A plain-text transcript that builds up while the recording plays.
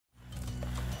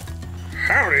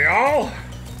Howdy, y'all!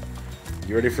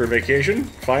 You ready for a vacation,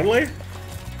 finally?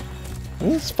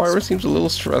 Well, Spyro seems a little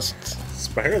stressed.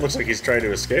 Spyro looks like he's trying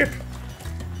to escape.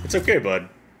 It's okay, bud.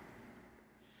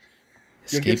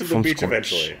 You'll get to the beach Scorch.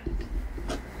 eventually.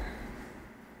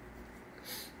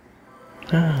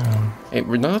 Oh. Hey,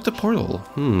 we're not at the portal.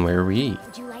 Where are we?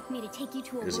 Would you like me to take you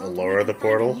to a Is world Allura the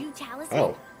portal?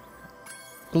 Oh.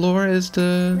 Laura is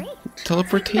the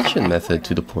teleportation method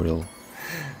to the portal.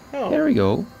 Oh. There we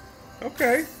go.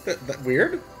 Okay. That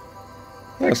weird?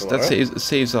 Yes, Thanks, that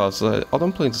saves us.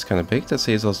 Autumn Plains is kind of big. That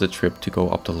saves us the trip to go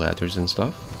up the ladders and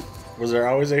stuff. Was there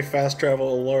always a fast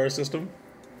travel Allura system?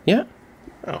 Yeah.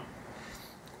 Oh.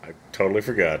 I totally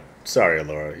forgot. Sorry,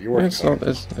 Allura. You're working It's not.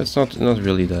 It's not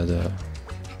really that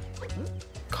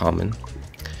common.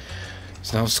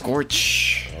 It's now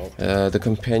Scorch, the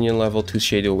companion level to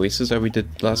Shady Oasis that we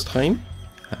did last time.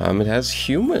 It has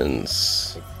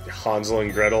humans. Hansel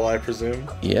and Gretel, I presume?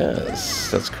 Yes,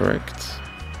 that's correct.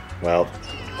 Well,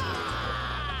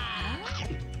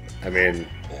 I mean...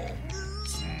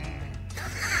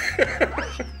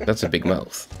 That's a big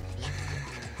mouth.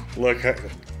 Look,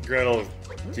 Gretel,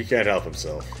 he can't help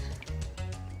himself.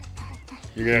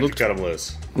 You're gonna have to cut him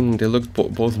loose. They looked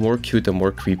both more cute and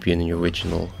more creepy in the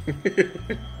original.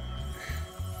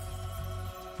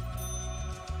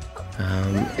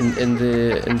 In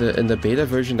the beta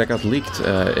version that got leaked,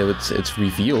 it's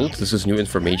revealed. This is new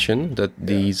information that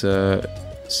these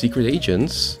secret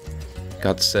agents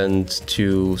got sent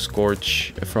to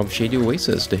Scorch from Shady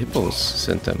Oasis. The hippos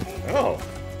sent them. Oh,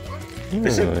 they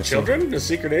sent children, the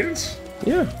secret agents.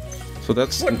 Yeah. So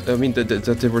that's, I mean, that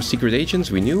they were secret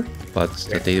agents, we knew, but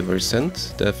that they were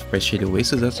sent by Shady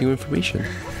Oasis, that's new information.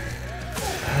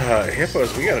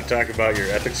 Hippos, we gotta talk about your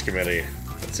ethics committee.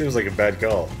 That seems like a bad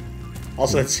call.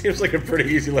 Also, it seems like a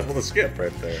pretty easy level to skip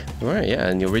right there. Right, yeah,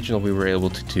 in the original we were able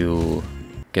to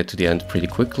get to the end pretty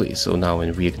quickly, so now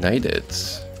in Reignited,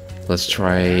 let's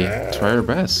try our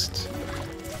best.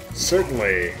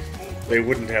 Certainly, they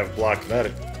wouldn't have blocked that.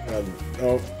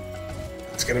 Oh.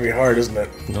 It's gonna be hard, isn't it?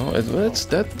 No, that's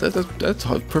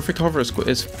perfect hover is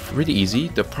pretty easy.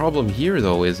 The problem here,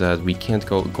 though, is that we can't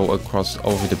go across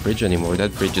over the bridge anymore.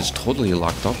 That bridge is totally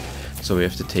locked up, so we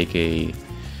have to take a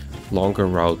longer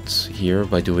route here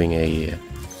by doing a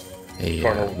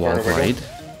wall glide.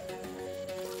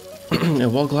 A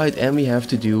wall glide, and we have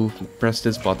to press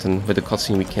this button with a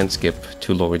cutscene we can't skip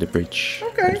to lower the bridge.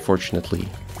 Okay. Unfortunately.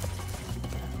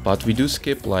 But we do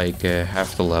skip like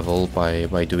half the level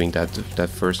by doing that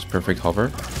first perfect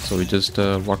hover, so we just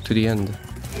walk to the end.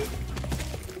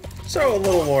 So a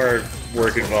little more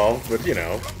work involved, but you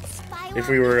know, if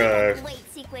we were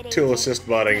tool assist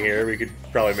modding here, we could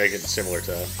probably make it in similar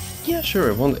time. Yeah,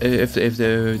 sure. If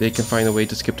they can find a way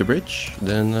to skip the bridge,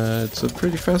 then it's a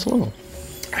pretty fast level.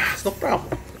 It's no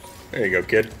problem. There you go,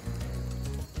 kid.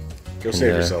 Go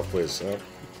save yourself, please.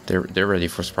 They're ready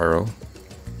for Spyro.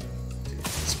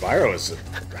 Spyro is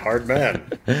a hard man,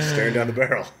 staring down the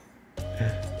barrel.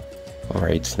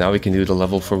 Alright, now we can do the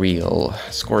level for real.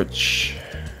 Scorch.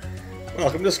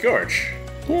 Welcome to Scorch.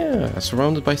 Yeah,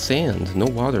 surrounded by sand. No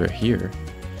water here.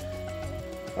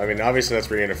 I mean, obviously that's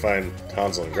where you're gonna find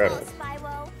Hansel and Gretel.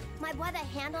 Spyro. My brother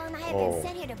Handel and I have been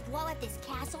sent here to blow up this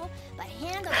castle, but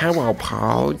Handel... Hello,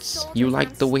 pals. You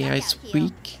like the way I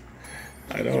speak?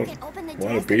 I don't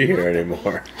want to be here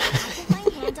anymore.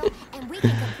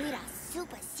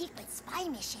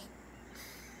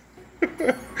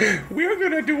 We're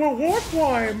gonna do a warp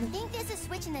climb. Think there's a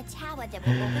switch in the tower that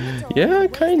will open the door. Yeah,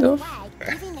 kind of.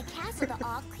 Giving the castle the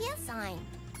all clear sign.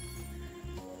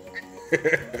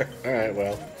 Alright,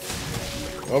 well.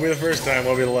 Won't be the first time,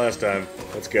 won't be the last time.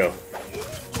 Let's go.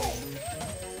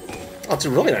 Oh, it's a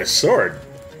really nice sword.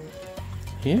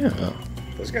 Yeah.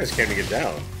 Those guys can't even get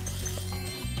down.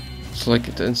 So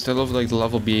like instead of like the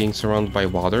level being surrounded by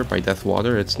water, by death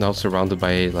water, it's now surrounded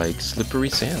by like slippery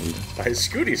sand. By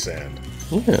scooty sand.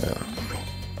 Yeah.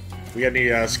 We got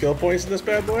any skill points in this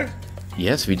bad boy?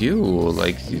 Yes, we do.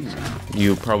 Like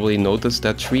you probably noticed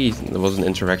that tree. There was an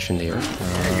interaction there.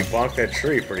 Yeah, you bonked that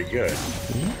tree pretty good.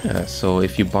 Yeah. So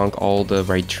if you bonk all the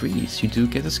right trees, you do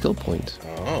get a skill point.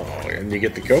 Oh, and you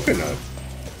get the coconut.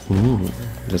 Ooh,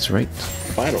 that's right.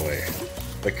 Finally,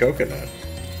 the coconut.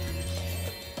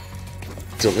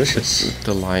 Delicious.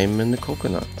 The lime and the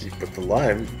coconut. You put the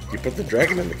lime, you put the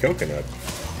dragon in the coconut.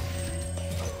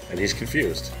 And he's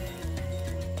confused.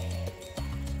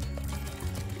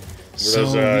 Were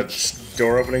those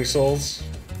door opening souls?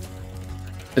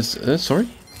 Sorry?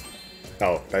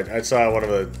 Oh, I saw one of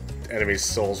the enemy's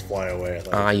souls fly away.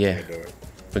 Yeah.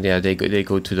 But yeah, they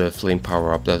go to the flame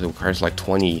power up that requires like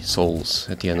 20 souls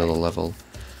at the end of the level.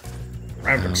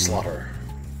 Random slaughter.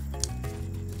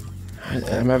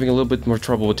 I'm having a little bit more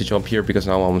trouble with the jump here because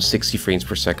now I'm 60 frames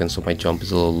per second, so my jump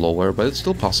is a little lower, but it's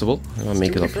still possible. I'll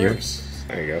make it up frames.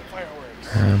 Here. There you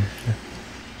go.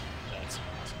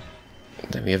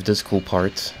 Then we have this cool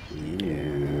part.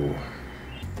 Ooh.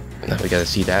 Now we gotta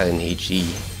see that in HD,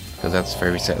 because that's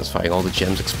very satisfying. All the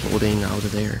gems exploding out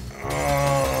of there.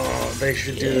 Oh, they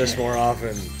should do this more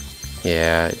often.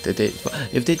 Yeah,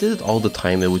 if they did it all the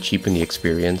time, it would cheapen the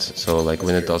experience. So like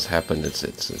when it does happen,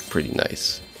 it's pretty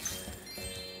nice.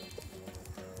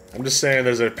 I'm just saying,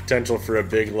 there's a potential for a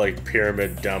big like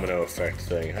pyramid domino effect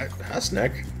thing. Hi,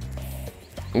 Snek.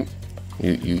 Ooh,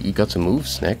 you got some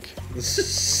moves, Snek.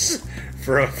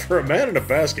 for a man in a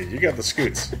basket, you got the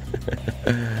scoots.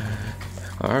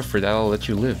 Alright, for that I'll let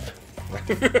you live.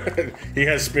 He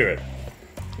has spirit.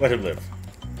 Let him live.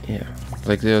 Yeah,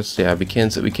 like this. Yeah, we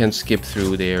can't skip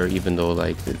through there, even though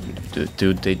like there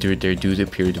do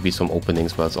appear to be some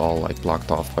openings, but it's all like blocked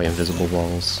off by invisible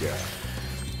walls. Yeah,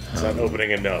 it's not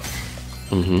opening enough.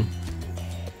 Mm-hmm.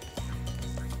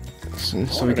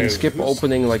 So we can skip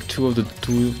opening like two of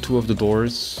the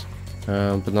doors,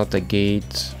 but not the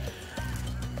gate.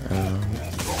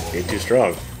 Ain't too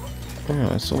strong.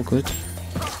 Oh, it's all good.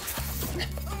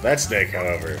 That Snake,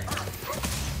 however,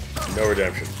 no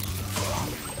redemption.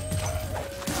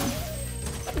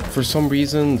 For some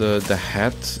reason, the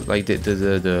hat, like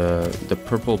the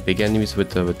purple big enemies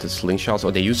with the slingshots,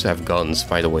 or they used to have guns,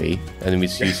 by the way.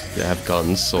 Enemies used to have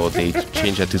guns, so they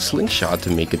changed that to slingshot to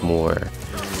make it more,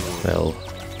 well,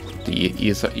 the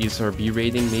ESRB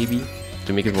rating maybe,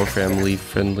 to make it more family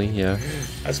friendly. Yeah,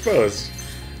 I suppose.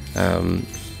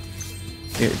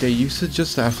 They used to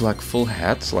just have like full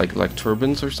hats, like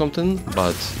turbans or something,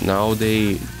 but now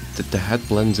the hat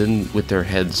blends in with their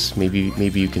heads. Maybe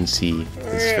you can see.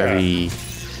 It's very.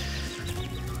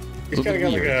 He's kind of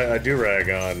got like a do-rag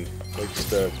on, like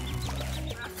just a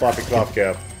floppy cloth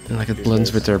cap. And like it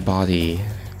blends with their body.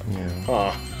 Yeah.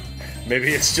 Huh. Maybe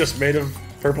it's just made of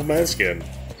purple man skin.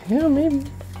 Yeah, maybe.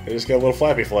 They just got a little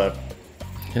flappy flap.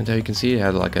 And there you can see it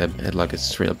had like a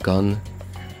straight up gun.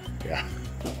 Yeah.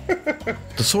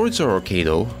 The swords are okay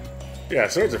though. Yeah,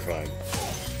 swords are fine.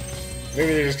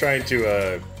 Maybe they're just trying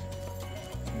to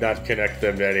not connect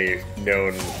them to any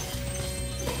known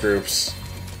groups.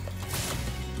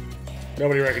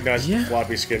 Nobody recognizes the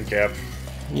floppy skin cap.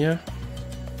 Yeah.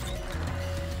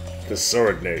 The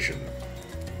Sword Nation.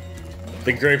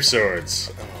 The Grape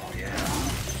Swords. Oh, yeah.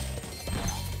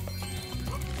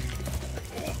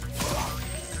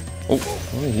 Oh,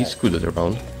 he scooted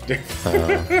around.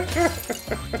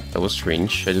 That was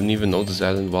strange. I didn't even notice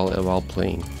that while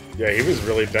playing. Yeah, he was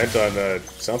really bent on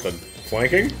something.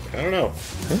 Flanking? I don't know.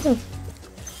 Yeah.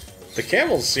 The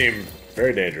camels seem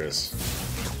very dangerous.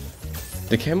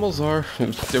 The camels are...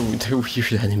 they're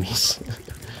weird enemies.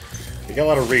 They got a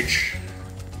lot of reach.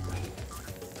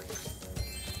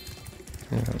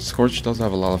 Yeah, Scorch does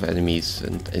have a lot of enemies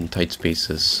in tight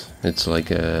spaces. It's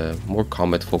like a more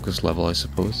combat-focused level, I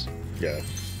suppose. Yeah.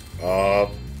 Yeah,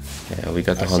 we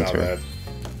got the hunter. Saw that.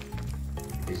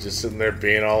 He's just sitting there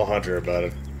being all hunter about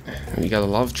it. We got a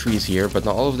lot of trees here, but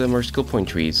not all of them are skill point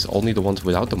trees. Only the ones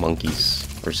without the monkeys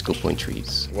are skill point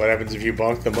trees. What happens if you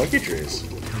bonk the monkey trees?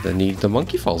 Then the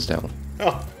monkey falls down.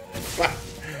 Oh, wow.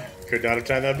 Could not have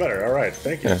timed that better. All right,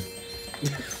 thank you. Yeah.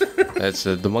 That's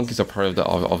the monkeys are part of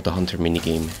the hunter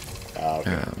minigame.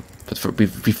 Okay. But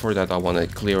before that, I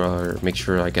want to make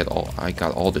sure I got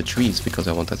all the trees because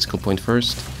I want that skill point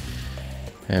first.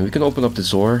 And we can open up the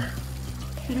Zor.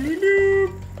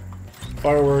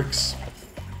 Fireworks.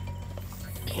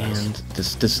 And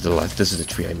this is the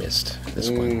tree I missed. This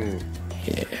one.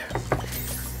 Yeah.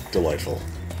 Delightful.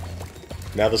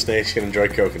 Now the snakes can enjoy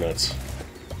coconuts.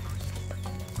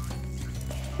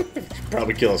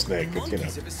 Probably kill a snake, but you know.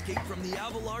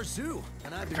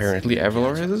 Apparently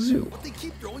Avalar has a zoo.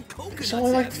 There's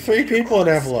only like 3 people in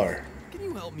Avalar. Can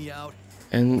you help me out?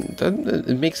 And then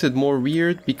it makes it more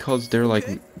weird because they're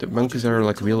like the monkeys are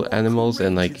like real animals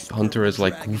and like Hunter is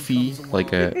like goofy,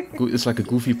 it's like a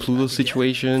goofy Pluto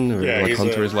situation, or like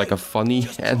Hunter is like a funny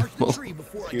animal.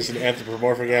 He's an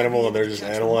anthropomorphic animal and they're just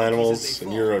animals,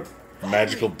 and you're a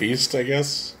magical beast, I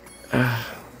guess.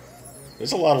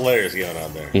 There's a lot of layers going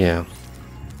on there. Yeah.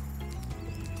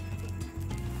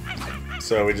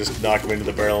 So we just knock them into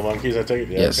the barrel of monkeys, I take it?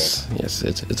 Yeah, yes, okay. Yes.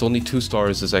 It's only 2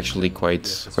 stars. It's actually quite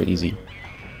easy.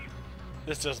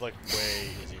 This does like way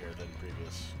easier than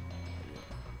previous.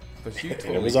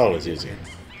 It was always easy.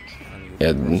 Yeah,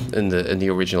 in the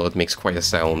original, it makes quite a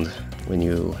sound when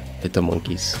you hit the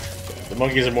monkeys. The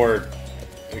monkeys are more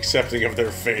accepting of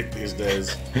their fate these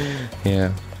days.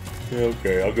 Yeah.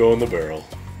 Okay, I'll go in the barrel.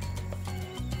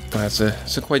 But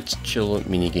it's a quite chill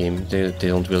mini game. They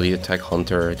don't really attack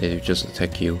Hunter. They just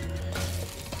attack you.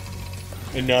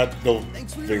 And not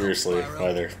vigorously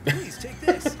either. Please take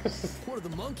this. One of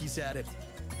the monkeys had it.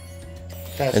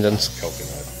 That's And then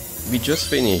coconut. we just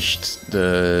finished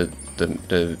the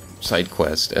side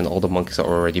quest, and all the monkeys are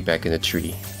already back in the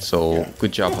tree. So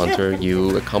good job, Hunter.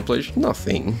 You accomplished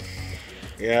nothing.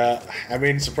 Yeah, I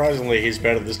mean, surprisingly, he's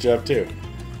bad at this job too.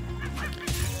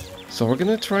 So we're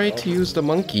gonna try to use the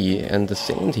monkey and the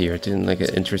sand here. Didn't like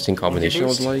an interesting combination. I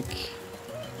was like,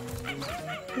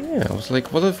 yeah, I was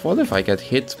like, what if I get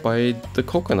hit by the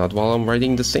coconut while I'm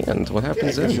riding the sand? What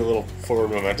happens Gives you a then? little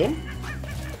forward momentum.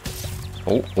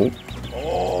 Oh, oh.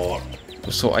 Oh,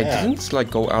 So I didn't like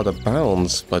go out of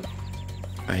bounds, but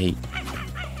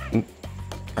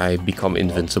I become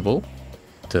invincible.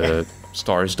 The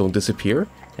stars don't disappear,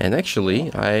 and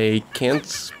actually I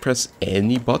can't press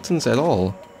any buttons at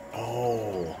all.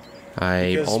 oh.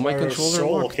 All my Spyro's controller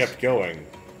soul locked. kept going.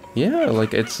 Yeah,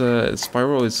 like it's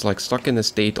Spyro is like stuck in a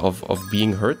state of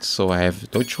being hurt, so I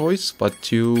have no choice but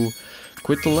to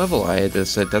quit the level.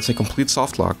 That's a complete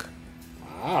soft lock.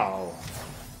 Wow.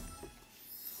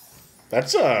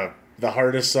 That's the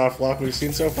hardest soft lock we've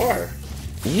seen so far.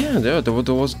 Yeah, there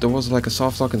was like a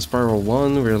soft lock in Spyro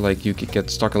 1 where like you could get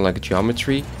stuck in like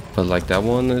geometry, but like that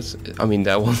one is, I mean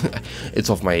that one, it's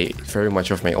very much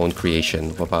of my own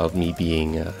creation about me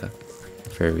being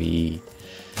very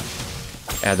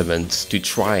adamant to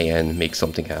try and make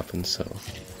something happen. So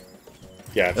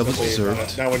Yeah, it's That was definitely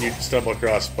deserved. not when you stumble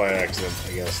across by accident,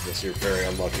 I guess, unless you're very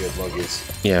unlucky with monkeys.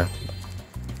 yeah,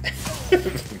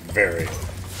 Very.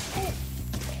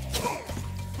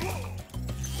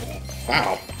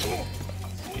 Wow.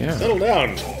 yeah, Settle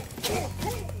down.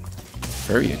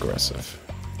 very aggressive.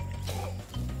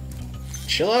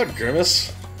 Chill out,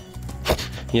 Grimace.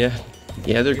 Yeah,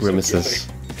 they're He's so grimaces.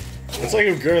 It's like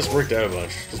if Grimace worked out a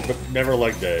bunch. Just never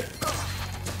leg day.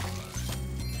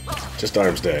 Just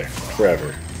arms day.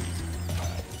 Forever.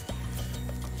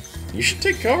 You should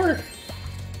take cover.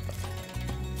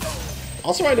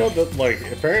 Also, I know that, like,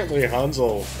 apparently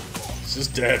Hansel is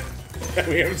just dead.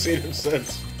 We haven't seen him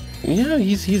since. Yeah,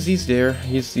 he's there.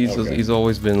 Okay. He's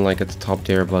always been like at the top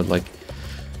there, but like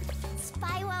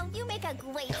Spyro, you make a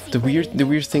great the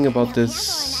weird thing about Now,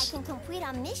 this, Handle and I can complete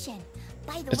our mission.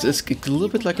 By the it's way, a little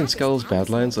bit like in Skelos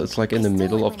Badlands. It's like in the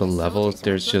middle of the level.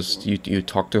 There's just you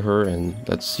talk to her and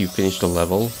that's you finish the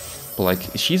level. But like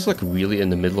she's like really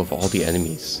in the middle of all the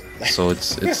enemies, so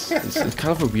it's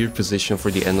kind of a weird position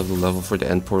for the end of the level for the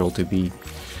end portal to be.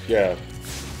 Yeah.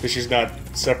 Because she's not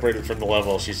separated from the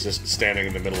level, she's just standing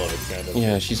in the middle of it, kind of.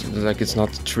 Yeah, she's like it's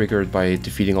not triggered by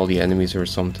defeating all the enemies or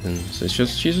something. So it's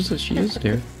just she is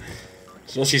there.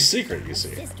 So she's secret, you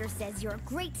see. sister says you're a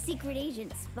great secret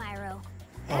agent, Spyro.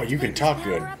 Oh, you can talk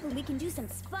good. Power up and we can do some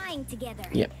spying together.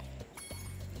 Yeah.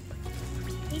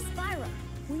 Hey, Spyro,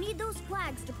 we need those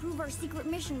flags to prove our secret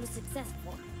mission was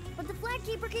successful. But the flag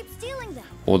keeper keeps stealing them.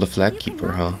 Oh, the flag You keeper,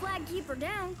 can huh? knock the flag keeper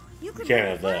down. You could Can't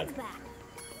bring have the that. flags back.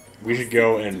 We should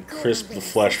go and crisp the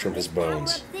flesh from his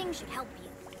bones. Power-up thing should help you.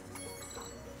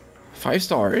 5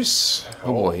 stars.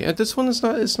 Oh boy, yeah, this one is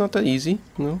not that easy.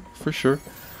 No, for sure.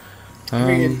 I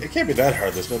mean, it can't be that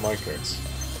hard, there's no minecarts.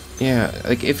 Yeah,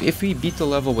 like if we beat the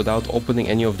level without opening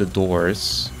any of the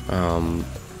doors,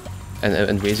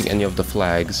 and raising any of the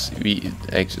flags,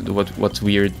 what's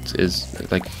weird is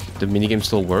like the minigame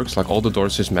still works. Like all the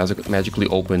doors just magically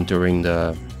open during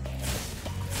the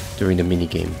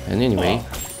minigame. And anyway,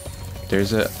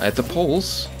 there's at the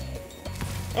poles.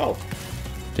 Oh,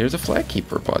 There's a flag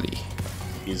keeper buddy.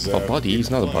 he's A buddy? He's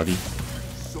not a buddy.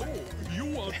 So, you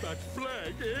want that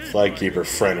flag, eh? flag keeper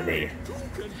frenemy.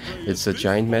 It's a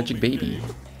giant magic baby.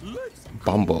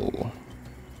 Bumbo.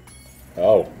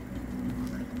 Oh.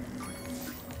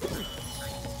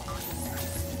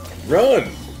 Run,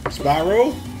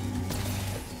 Spyro!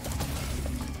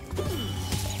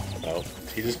 Oh,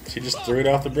 he just threw it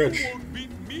off the bridge.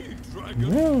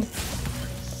 Yeah.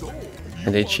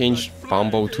 And they changed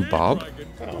Bumbo to Bob.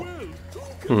 Oh.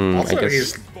 I Also, guess.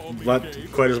 he's not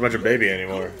quite as much a baby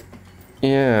anymore.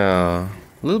 Yeah.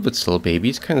 A little bit still a baby.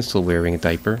 He's kind of still wearing a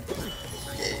diaper.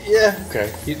 Yeah.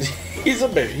 Okay. He's a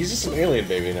baby. He's just an alien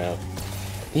baby now.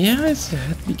 Yeah, his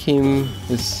head became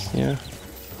his. Yeah.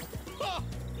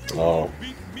 Oh.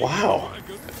 Wow.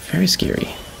 Very scary.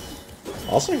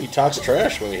 Also, he talks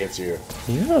trash when he hits you.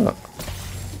 Yeah.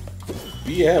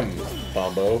 BM,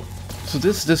 Bombo. So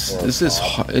this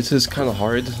is kind of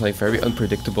hard, like very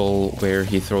unpredictable. Where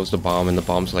he throws the bomb and the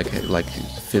bomb's like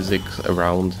physics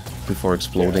around before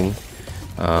exploding.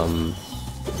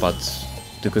 But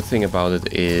the good thing about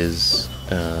it is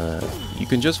you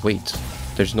can just wait.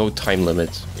 there's no time limit.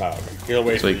 Oh, okay. He'll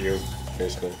wait So for you,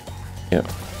 basically. Yeah.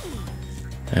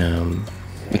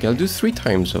 We gotta do 3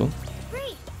 times though,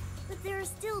 Great, but there are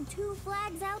still 2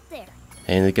 flags out there.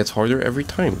 and it gets harder every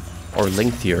time, or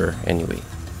lengthier anyway.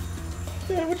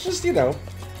 Yeah, which is, you know,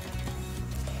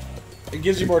 it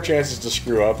gives you more chances to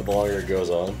screw up the longer it goes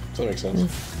on. Does that make sense?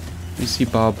 You see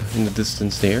Bob in the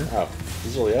distance there. Oh,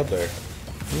 he's really out there.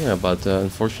 Yeah, but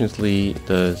unfortunately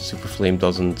the super flame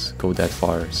doesn't go that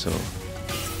far, so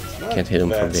Not can't hit him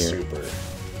from that there. Super.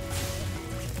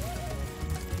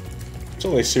 It's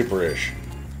only super-ish.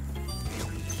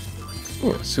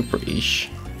 Oh, super-ish.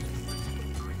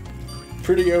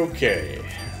 Pretty okay.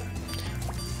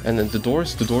 And then the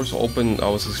doors open. I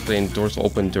was explaining, doors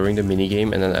open during the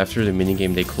minigame, and then after the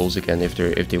minigame they close again if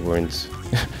they weren't.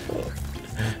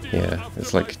 Yeah,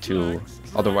 it's like two.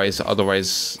 Otherwise,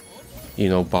 you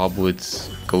know, Bob would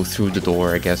go through the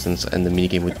door, I guess, and the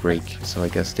minigame would break. So I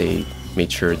guess they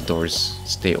made sure the doors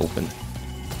stay open.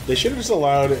 They should have just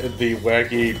allowed the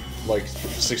wacky, like,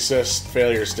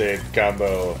 success-failure state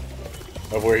combo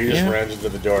of where he just runs into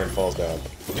the door and falls down.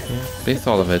 They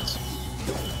thought of it.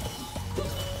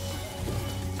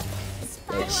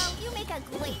 Thanks.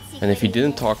 And if you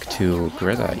didn't talk to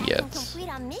Greta yet,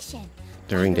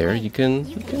 during there you can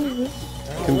be You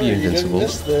didn't invincible.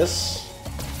 miss this.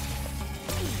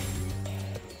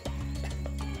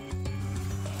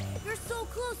 You're so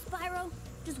close, Spyro.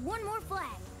 Just one more flag.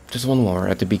 Just one more.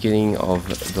 At the beginning of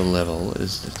the level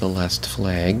is the last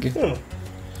flag. Hmm.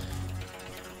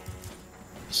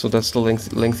 So that's the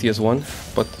lengthiest one,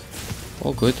 but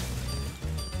all good.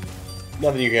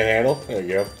 Nothing you can't handle. There you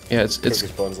go. Yeah, it's Cook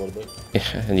his buns a little bit.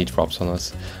 yeah, and he drops on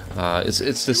us.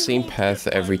 It's the same path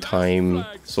every time.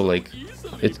 So like,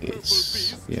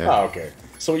 it's yeah. Oh, okay.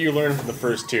 So what you learned from the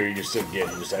first two, you just didn't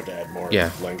get. You just have to add more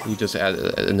length. You just add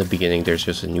in the beginning. There's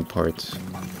just a new part,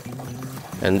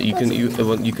 and you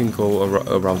can go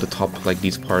around the top like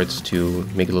these parts to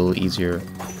make it a little easier.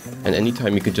 And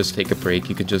anytime you could just take a break,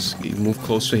 you could just move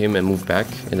close to him and move back,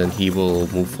 and then he will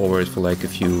move forward for like a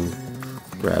few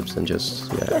grabs and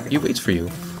just he waits for you.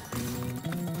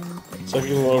 So if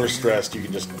you're a little overstressed, you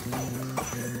can just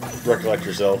recollect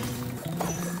yourself.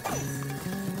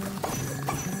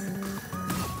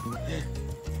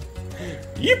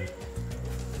 Yep.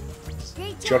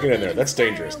 Great job, Chuck it in there. Agent That's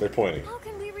dangerous. Spyro. They're pointing. How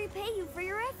can we repay you for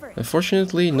your effort?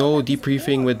 Unfortunately, no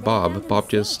debriefing with Bob. Bob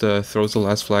just throws the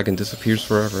last flag and disappears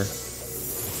forever.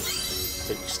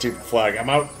 Take your stupid flag. I'm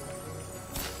out.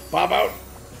 Bob out.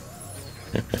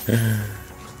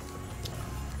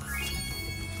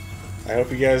 I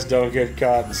hope you guys don't get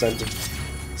caught and sent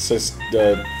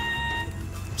to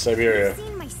Siberia.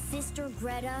 Seen my sister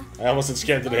Greta? I almost said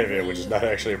Scandinavia, which is not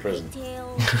actually a prison.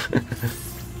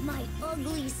 My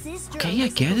ugly sister. Okay, I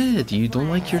get it. You don't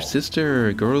like your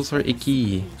sister. Girls are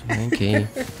icky. Okay.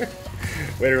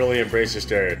 Way to really embrace your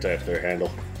stereotype there,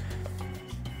 Handle.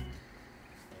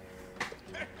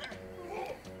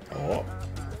 Oh.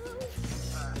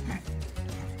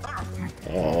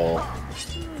 Oh.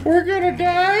 We're gonna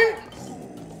die?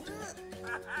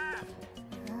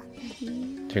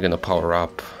 They're gonna power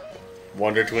up.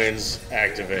 Wonder Twins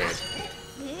activate.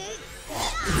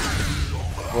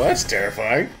 Well, that's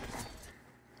terrifying.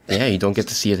 Yeah, you don't get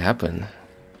to see it happen.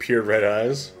 Pure red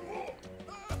eyes.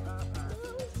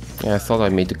 Yeah, I thought I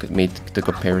made the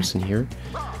comparison here.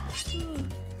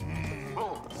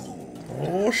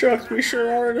 Oh, shucks, we sure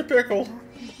are in a pickle.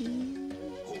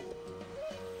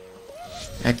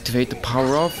 Activate the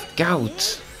power of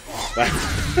gout.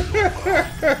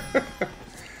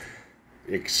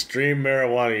 Extreme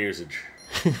marijuana usage.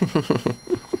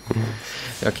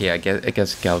 Okay, I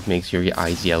guess gout makes your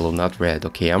eyes yellow, not red.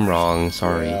 Okay, I'm wrong.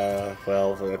 Sorry.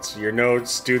 Well, that's you're no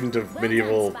student of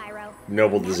medieval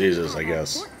noble diseases, I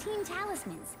guess. 14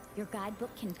 talismans. Your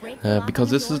guidebook can break Because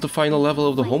this is the final level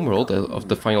of the homeworld, of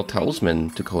the final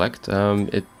talisman to collect.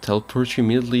 It teleports you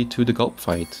immediately to the gulp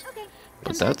fight.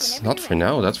 But that's not for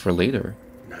now. That's for later.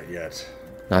 Not yet.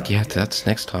 Not yet. That's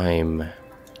next time.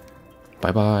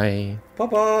 Bye bye. Bye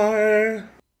bye.